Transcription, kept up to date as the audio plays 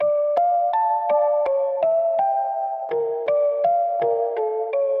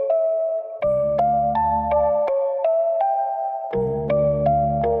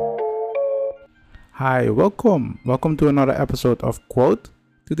Hi, welcome to another episode of Quote.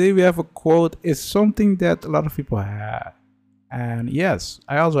 Today we have a quote. Is something that a lot of people have, and yes,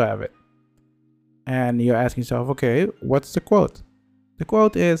 I also have it. And you're asking yourself, okay, what's the quote? The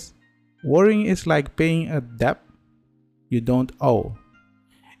quote is, worrying is like paying a debt you don't owe.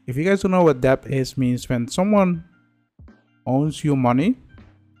 If you guys don't know what debt is, means when someone owes you money,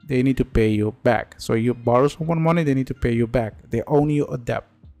 they need to pay you back. So you borrow someone money, they need to pay you back. They owe you a debt.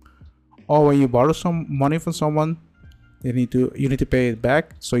 Or when you borrow some money from someone, you need to pay it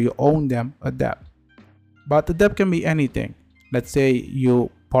back, so you own them a debt. But the debt can be anything. Let's say you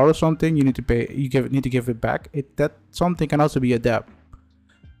borrow something, you need to pay, need to give it back. That something can also be a debt.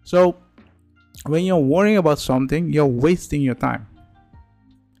 So when you're worrying about something, you're wasting your time.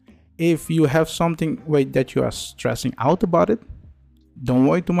 If you have something that you are stressing out about it, don't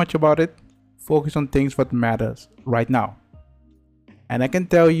worry too much about it. Focus on things what matters right now. And I can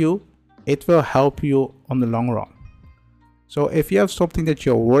tell you, it will help you on the long run. So if you have something that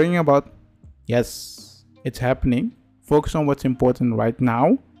you're worrying about, yes, it's happening. Focus on what's important right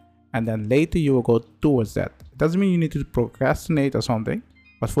now, and then later you will go towards that. It doesn't mean you need to procrastinate or something,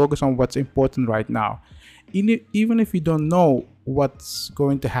 but focus on what's important right now. Even if you don't know what's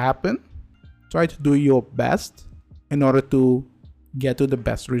going to happen, try to do your best in order to get to the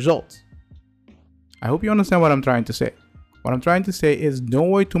best results. I hope you understand what I'm trying to say. What I'm trying to say is, don't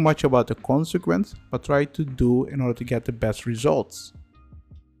worry too much about the consequence, but try to do in order to get the best results.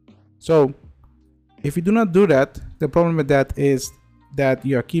 So if you do not do that, the problem with that is that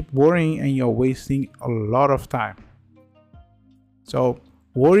you keep worrying and you're wasting a lot of time. So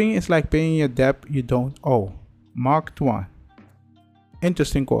worrying is like paying a debt you don't owe. Mark Twain.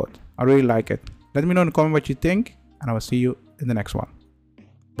 Interesting quote. I really like it. Let me know in the comment what you think, and I will see you in the next one.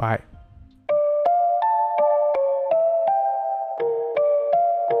 Bye.